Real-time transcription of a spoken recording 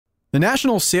The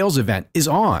national sales event is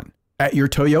on at your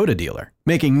Toyota dealer,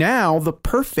 making now the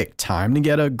perfect time to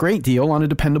get a great deal on a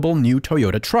dependable new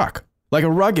Toyota truck, like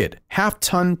a rugged,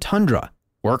 half-ton Tundra.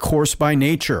 Workhorse by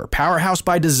nature, powerhouse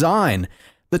by design,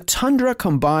 the Tundra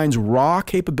combines raw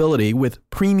capability with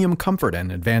premium comfort and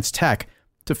advanced tech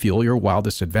to fuel your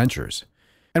wildest adventures.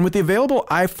 And with the available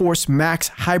iForce Max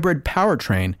hybrid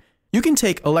powertrain, you can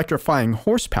take electrifying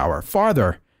horsepower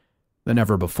farther than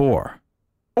ever before.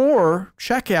 Or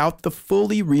check out the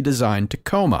fully redesigned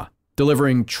Tacoma,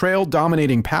 delivering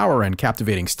trail-dominating power and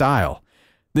captivating style.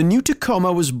 The new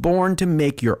Tacoma was born to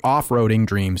make your off-roading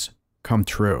dreams come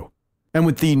true. And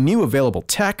with the new available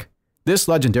tech, this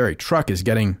legendary truck is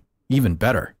getting even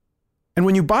better. And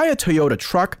when you buy a Toyota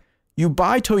truck, you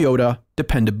buy Toyota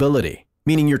dependability,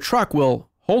 meaning your truck will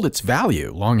hold its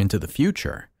value long into the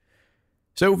future.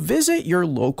 So visit your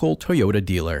local Toyota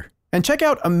dealer and check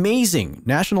out amazing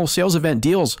national sales event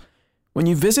deals when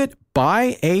you visit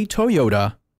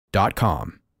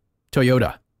buyatoyota.com.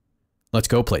 Toyota, let's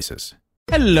go places.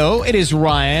 Hello, it is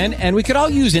Ryan, and we could all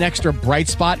use an extra bright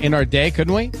spot in our day,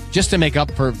 couldn't we? Just to make up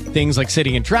for things like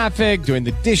sitting in traffic, doing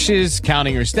the dishes,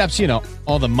 counting your steps,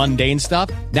 all the mundane stuff.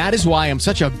 That is why I'm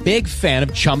such a big fan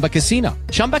of Chumba Casino.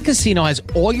 Chumba Casino has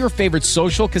all your favorite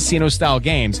social casino-style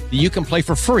games that you can play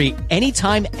for free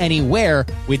anytime, anywhere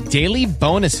with daily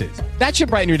bonuses. That should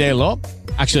brighten your day a little.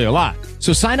 Actually, a lot.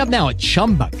 So sign up now at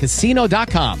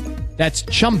ChumbaCasino.com. That's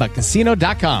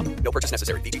ChumbaCasino.com. No purchase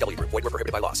necessary. VGW Group. Void where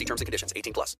prohibited by law. See terms and conditions.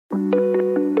 18+.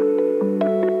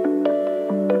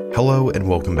 Hello and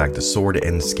welcome back to Sword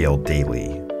and Scale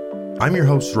Daily. I'm your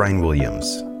host, Ryan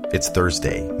Williams. It's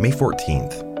Thursday, May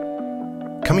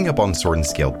 14th. Coming up on Sword and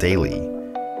Scale Daily.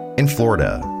 In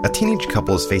Florida, a teenage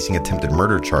couple is facing attempted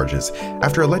murder charges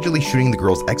after allegedly shooting the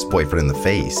girl's ex-boyfriend in the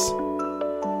face.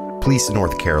 Police in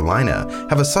North Carolina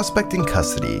have a suspect in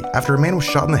custody after a man was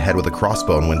shot in the head with a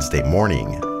crossbow on Wednesday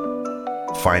morning.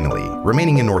 Finally,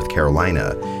 remaining in North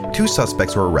Carolina, 2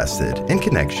 suspects were arrested in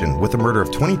connection with the murder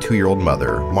of 22-year-old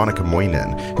mother Monica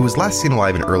Moynan, who was last seen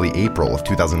alive in early April of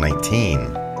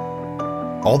 2019.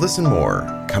 All this and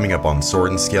more coming up on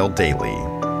Sword and Scale Daily.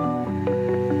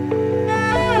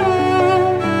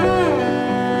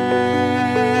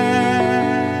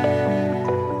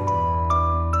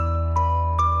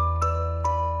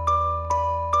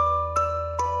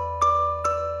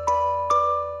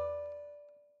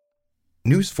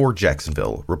 News 4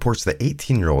 Jacksonville reports that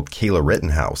 18-year-old Kayla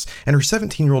Rittenhouse and her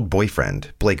 17-year-old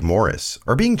boyfriend, Blake Morris,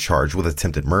 are being charged with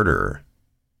attempted murder.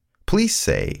 Police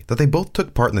say that they both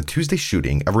took part in the Tuesday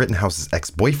shooting of Rittenhouse's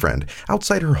ex-boyfriend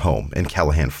outside her home in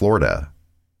Callahan, Florida.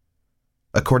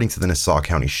 According to the Nassau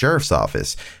County Sheriff's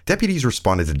Office, deputies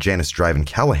responded to Janice Drive in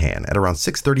Callahan at around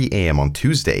 6:30 a.m. on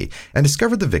Tuesday and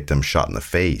discovered the victim shot in the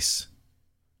face.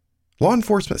 Law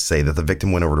enforcement say that the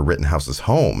victim went over to Rittenhouse's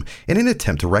home in an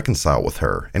attempt to reconcile with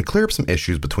her and clear up some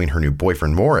issues between her new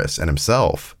boyfriend Morris and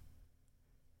himself.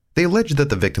 They alleged that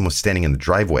the victim was standing in the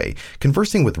driveway,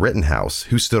 conversing with Rittenhouse,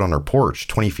 who stood on her porch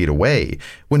 20 feet away,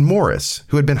 when Morris,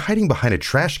 who had been hiding behind a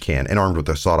trash can and armed with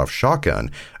a sawed-off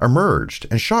shotgun, emerged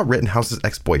and shot Rittenhouse's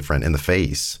ex-boyfriend in the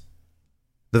face.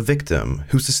 The victim,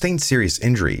 who sustained serious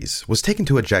injuries, was taken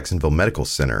to a Jacksonville medical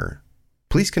center.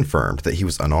 Police confirmed that he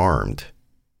was unarmed.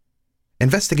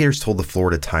 Investigators told the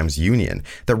Florida Times-Union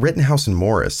that Rittenhouse and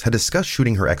Morris had discussed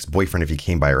shooting her ex-boyfriend if he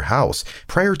came by her house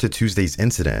prior to Tuesday's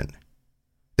incident.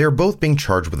 They are both being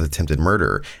charged with attempted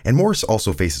murder, and Morris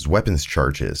also faces weapons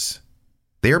charges.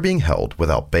 They are being held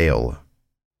without bail.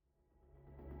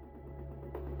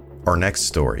 Our next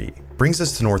story brings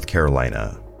us to North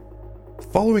Carolina.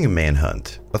 Following a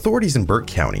manhunt, authorities in Burke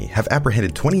County have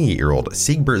apprehended 28-year-old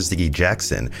Siegbert Ziggy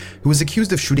Jackson, who was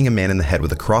accused of shooting a man in the head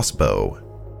with a crossbow.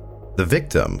 The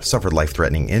victim suffered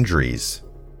life-threatening injuries.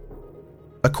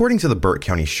 According to the Burke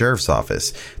County Sheriff's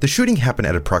Office, the shooting happened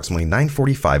at approximately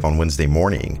 9:45 on Wednesday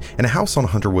morning in a house on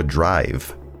Hunterwood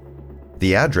Drive.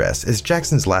 The address is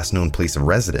Jackson's last known place of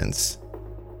residence.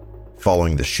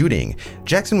 Following the shooting,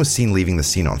 Jackson was seen leaving the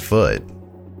scene on foot.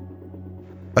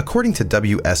 According to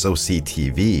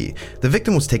WSOC-TV, the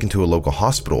victim was taken to a local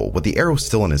hospital with the arrow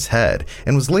still in his head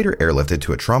and was later airlifted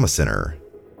to a trauma center.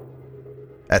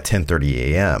 At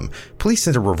 10:30 a.m., police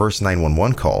sent a reverse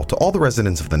 911 call to all the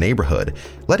residents of the neighborhood,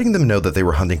 letting them know that they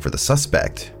were hunting for the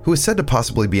suspect, who is said to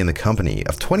possibly be in the company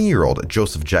of 20-year-old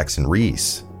Joseph Jackson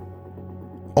Reese.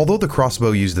 Although the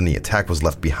crossbow used in the attack was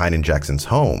left behind in Jackson's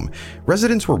home,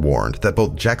 residents were warned that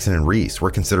both Jackson and Reese were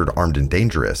considered armed and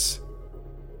dangerous.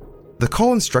 The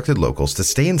call instructed locals to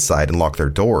stay inside and lock their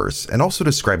doors, and also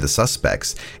described the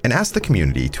suspects and asked the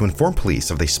community to inform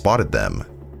police if they spotted them.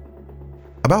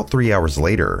 About 3 hours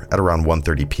later, at around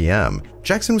 1:30 p.m.,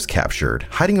 Jackson was captured,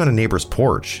 hiding on a neighbor's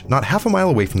porch, not half a mile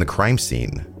away from the crime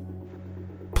scene.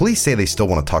 Police say they still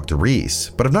want to talk to Reese,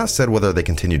 but have not said whether they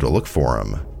continue to look for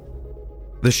him.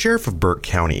 The sheriff of Burke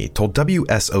County told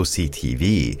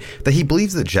WSOC-TV that he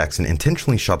believes that Jackson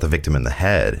intentionally shot the victim in the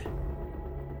head.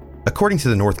 According to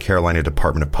the North Carolina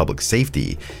Department of Public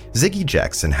Safety, Ziggy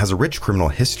Jackson has a rich criminal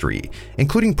history,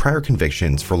 including prior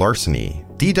convictions for larceny,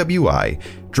 DWI,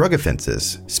 drug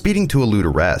offenses, speeding to elude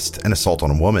arrest, and assault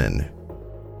on a woman.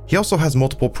 He also has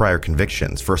multiple prior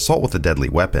convictions for assault with a deadly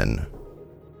weapon.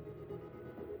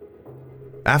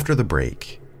 After the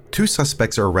break, 2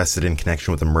 suspects are arrested in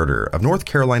connection with the murder of North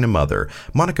Carolina mother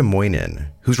Monica Moynan,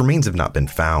 whose remains have not been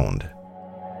found.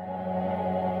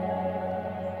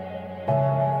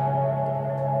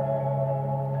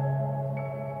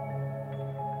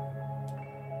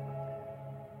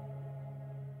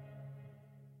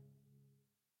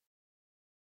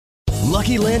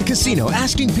 Lucky Land Casino,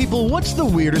 asking people, what's the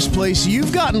weirdest place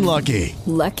you've gotten lucky?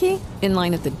 Lucky? In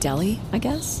line at the deli, I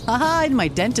guess? Aha, in my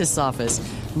dentist's office.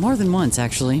 More than once,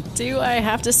 actually. Do I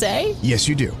have to say? Yes,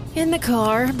 you do. In the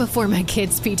car before my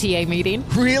kids' PTA meeting.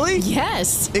 Really?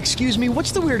 Yes. Excuse me,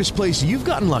 what's the weirdest place you've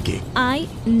gotten lucky? I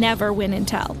never win and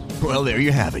tell. Well, there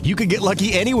you have it. You can get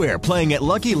lucky anywhere, playing at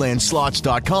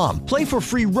LuckyLandSlots.com. Play for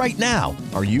free right now.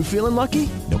 Are you feeling lucky?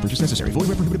 No purchase necessary. Void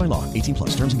where prohibited by law.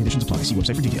 18+. Terms and conditions apply. See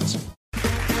website for details.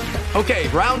 Okay,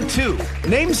 round 2.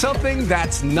 Name something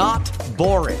that's not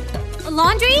boring. A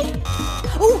laundry?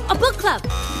 Ooh, a book club.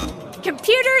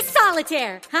 Computer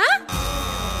solitaire, huh?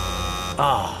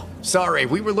 Ah, sorry,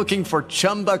 we were looking for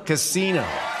Chumba Casino.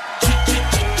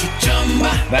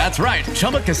 That's right,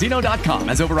 ChumbaCasino.com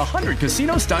has over 100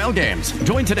 casino-style games.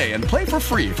 Join today and play for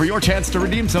free for your chance to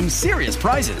redeem some serious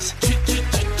prizes.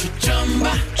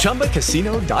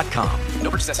 ChumbaCasino.com. No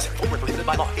purchase necessary. Void where prohibited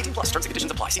by law. 18+. Terms and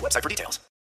conditions apply. See website for details.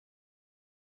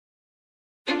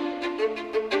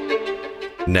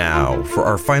 Now, for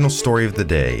our final story of the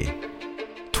day.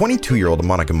 22-year-old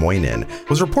Monica Moynan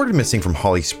was reported missing from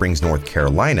Holly Springs, North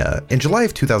Carolina in July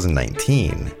of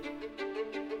 2019.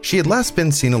 She had last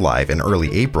been seen alive in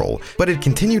early April, but had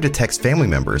continued to text family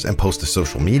members and post to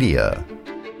social media.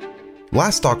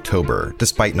 Last October,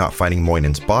 despite not finding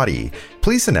Moynan's body,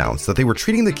 police announced that they were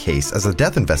treating the case as a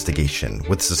death investigation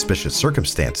with suspicious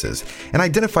circumstances and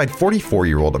identified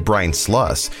 44-year-old Brian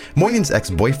Sluss, Moynan's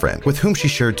ex-boyfriend with whom she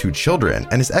shared 2 children,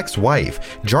 and his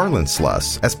ex-wife, Jarlyn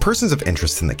Sluss, as persons of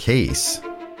interest in the case.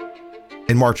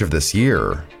 In March of this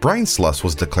year, Brian Sluss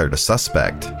was declared a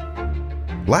suspect.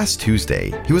 Last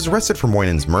Tuesday, he was arrested for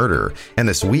Moynan's murder, and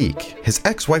this week, his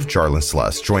ex-wife Jarlyn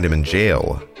Sluss joined him in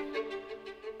jail.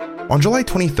 On July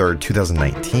 23,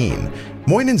 2019,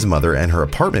 Moynan's mother and her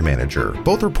apartment manager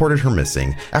both reported her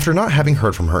missing after not having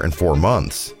heard from her in 4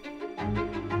 months.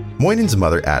 Moynan's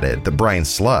mother added that Brian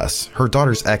Sluss, her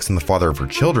daughter's ex and the father of her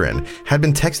children, had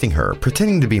been texting her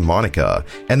pretending to be Monica,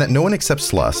 and that no one except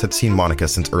Sluss had seen Monica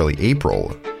since early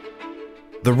April.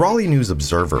 The Raleigh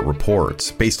News-Observer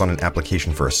reports, based on an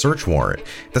application for a search warrant,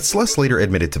 that Sluss later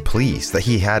admitted to police that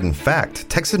he had in fact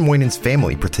texted Moynan's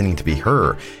family pretending to be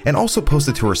her and also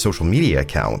posted to her social media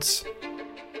accounts.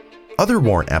 Other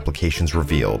warrant applications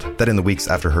revealed that in the weeks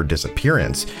after her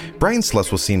disappearance, Brian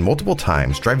Sluss was seen multiple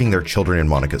times driving their children in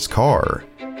Monica's car.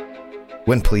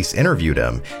 When police interviewed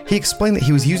him, he explained that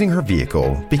he was using her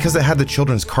vehicle because it had the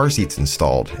children's car seats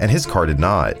installed and his car did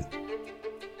not.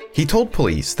 He told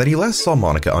police that he last saw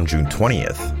Monica on June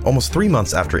 20th, almost 3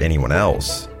 months after anyone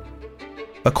else.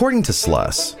 According to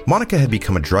Sluss, Monica had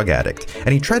become a drug addict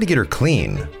and he tried to get her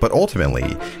clean, but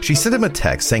ultimately, she sent him a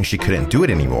text saying she couldn't do it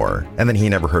anymore, and then he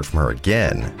never heard from her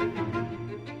again.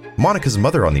 Monica's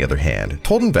mother, on the other hand,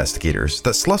 told investigators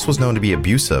that Sluss was known to be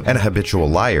abusive and a habitual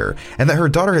liar, and that her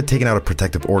daughter had taken out a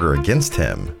protective order against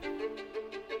him.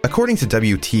 According to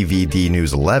WTVD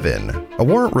News 11, a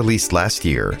warrant released last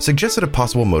year suggested a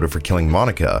possible motive for killing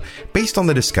Monica based on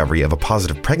the discovery of a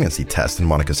positive pregnancy test in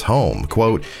Monica's home.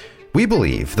 Quote, "We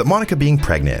believe that Monica being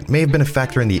pregnant may have been a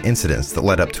factor in the incidents that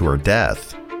led up to her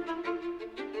death."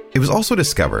 It was also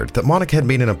discovered that Monica had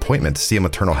made an appointment to see a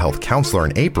maternal health counselor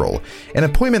in April, an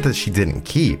appointment that she didn't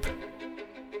keep.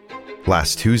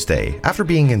 Last Tuesday, after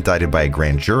being indicted by a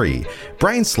grand jury,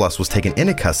 Brian Sluss was taken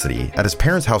into custody at his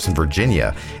parents' house in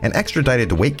Virginia and extradited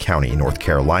to Wake County, North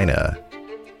Carolina.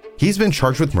 He's been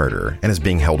charged with murder and is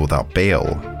being held without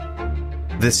bail.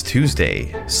 This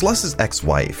Tuesday, Sluss's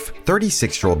ex-wife,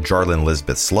 36-year-old Jarlyn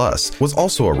Lisbeth Sluss, was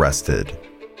also arrested.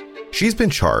 She's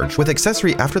been charged with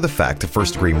accessory after the fact of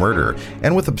first-degree murder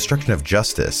and with obstruction of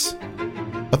justice.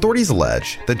 Authorities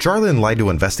allege that Jarlyn lied to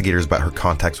investigators about her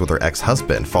contacts with her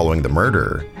ex-husband following the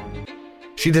murder.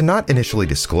 She did not initially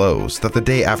disclose that the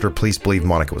day after police believed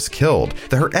Monica was killed,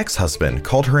 that her ex-husband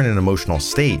called her in an emotional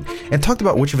state and talked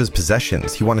about which of his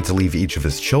possessions he wanted to leave each of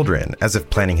his children, as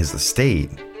if planning his estate.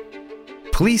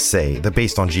 Police say that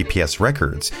based on GPS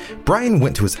records, Brian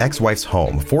went to his ex-wife's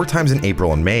home 4 times in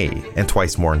April and May, and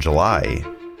twice more in July.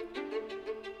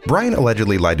 Brian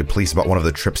allegedly lied to police about one of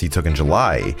the trips he took in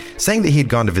July, saying that he had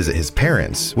gone to visit his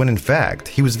parents, when in fact,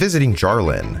 he was visiting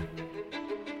Jarlin.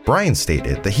 Brian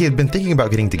stated that he had been thinking about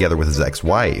getting together with his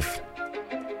ex-wife.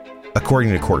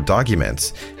 According to court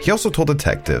documents, he also told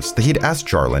detectives that he had asked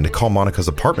Jarlin to call Monica's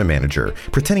apartment manager,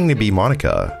 pretending to be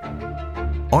Monica.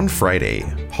 On Friday,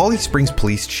 Holly Springs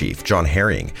Police Chief John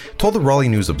Herring told the Raleigh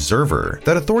News-Observer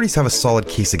that authorities have a solid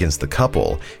case against the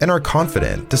couple and are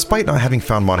confident, despite not having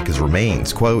found Monica's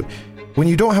remains, quote, "When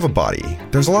you don't have a body,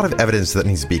 there's a lot of evidence that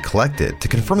needs to be collected to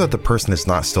confirm that the person is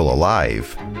not still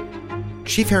alive."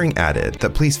 Chief Herring added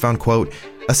that police found, quote,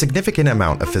 "a significant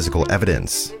amount of physical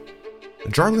evidence."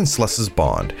 Jarlin Sluss's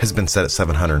bond has been set at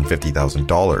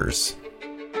 $750,000.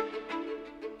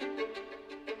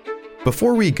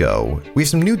 Before we go, we have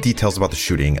some new details about the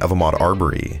shooting of Ahmaud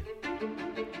Arbery.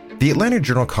 The Atlanta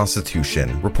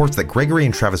Journal-Constitution reports that Gregory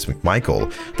and Travis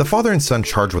McMichael, the father and son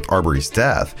charged with Arbery's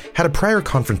death, had a prior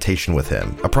confrontation with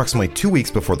him approximately 2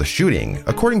 weeks before the shooting,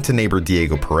 according to neighbor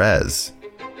Diego Perez.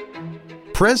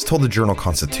 Perez told the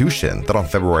Journal-Constitution that on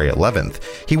February 11th,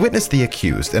 he witnessed the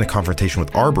accused in a confrontation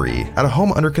with Arbery at a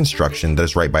home under construction that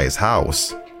is right by his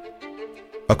house.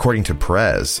 According to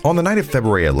Perez, on the night of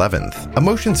February 11th, a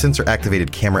motion sensor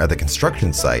activated camera at the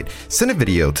construction site sent a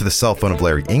video to the cell phone of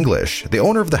Larry English, the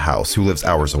owner of the house who lives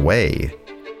hours away.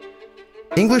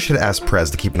 English had asked Perez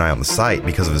to keep an eye on the site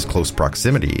because of his close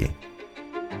proximity.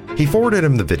 He forwarded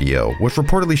him the video, which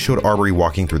reportedly showed Arbery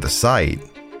walking through the site.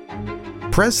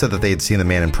 Perez said that they had seen the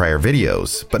man in prior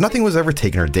videos, but nothing was ever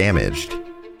taken or damaged.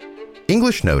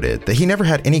 English noted that he never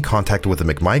had any contact with the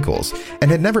McMichaels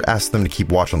and had never asked them to keep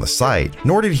watch on the site,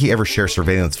 nor did he ever share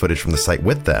surveillance footage from the site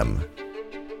with them.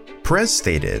 Perez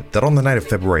stated that on the night of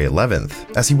February 11th,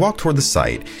 as he walked toward the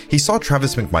site, he saw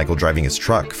Travis McMichael driving his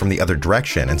truck from the other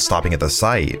direction and stopping at the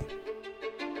site.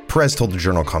 Perez told the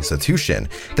Journal-Constitution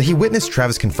that he witnessed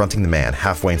Travis confronting the man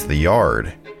halfway into the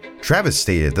yard. Travis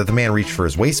stated that the man reached for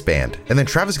his waistband, and then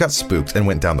Travis got spooked and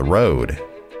went down the road.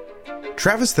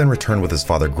 Travis then returned with his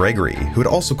father Gregory, who had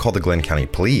also called the Glenn County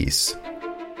Police.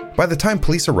 By the time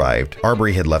police arrived,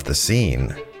 Arbery had left the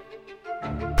scene.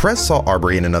 Perez saw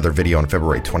Arbery in another video on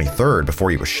February 23rd before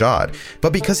he was shot,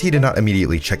 but because he did not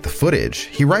immediately check the footage,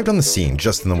 he arrived on the scene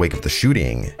just in the wake of the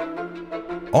shooting.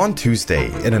 On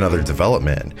Tuesday, in another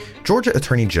development, Georgia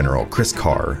Attorney General Chris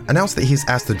Carr announced that he has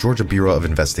asked the Georgia Bureau of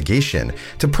Investigation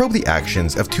to probe the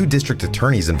actions of 2 district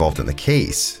attorneys involved in the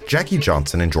case, Jackie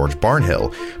Johnson and George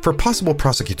Barnhill, for possible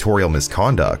prosecutorial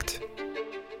misconduct.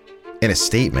 In a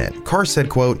statement, Carr said,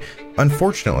 quote,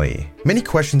 "Unfortunately, many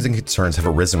questions and concerns have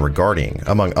arisen regarding,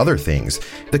 among other things,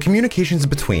 the communications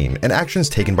between and actions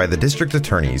taken by the district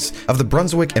attorneys of the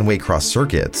Brunswick and Waycross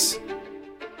circuits."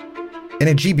 In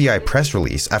a GBI press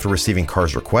release after receiving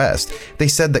Carr's request, they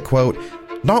said that, quote,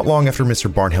 "Not long after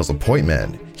Mr. Barnhill's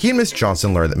appointment, he and Ms.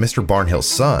 Johnson learned that Mr. Barnhill's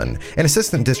son, an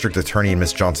assistant district attorney in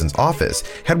Ms. Johnson's office,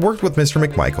 had worked with Mr.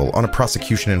 McMichael on a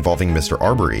prosecution involving Mr.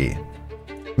 Arbery.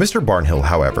 Mr. Barnhill,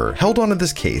 however, held on to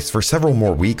this case for several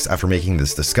more weeks after making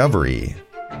this discovery."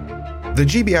 The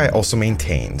GBI also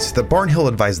maintains that Barnhill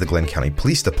advised the Glenn County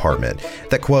Police Department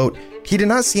that, quote, "He did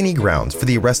not see any grounds for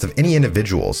the arrest of any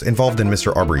individuals involved in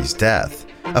Mr. Arbery's death,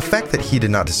 a fact that he did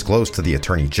not disclose to the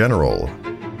Attorney General."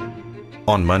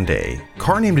 On Monday,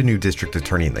 Carr named a new district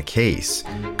attorney in the case,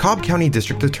 Cobb County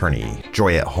District Attorney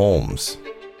Joyette Holmes.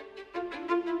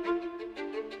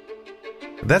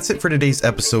 That's it for today's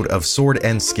episode of Sword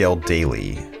and Scale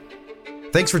Daily.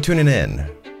 Thanks for tuning in.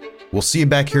 We'll see you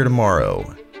back here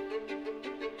tomorrow.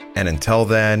 And until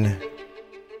then,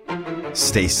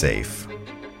 stay safe.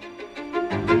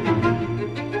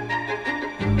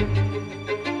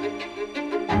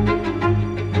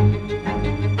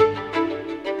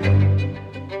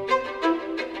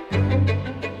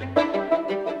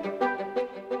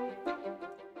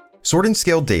 Sword and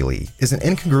Scale Daily is an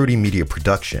Incongruity Media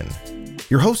production.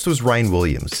 Your host was Ryan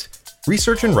Williams.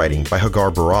 Research and writing by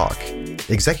Hagar Barak.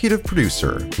 Executive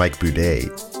producer Mike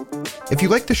Boudet. If you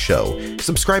like the show,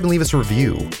 subscribe and leave us a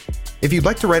review. If you'd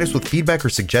like to write us with feedback or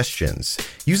suggestions,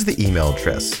 use the email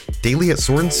address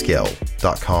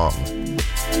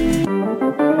daily@swordandscale.com.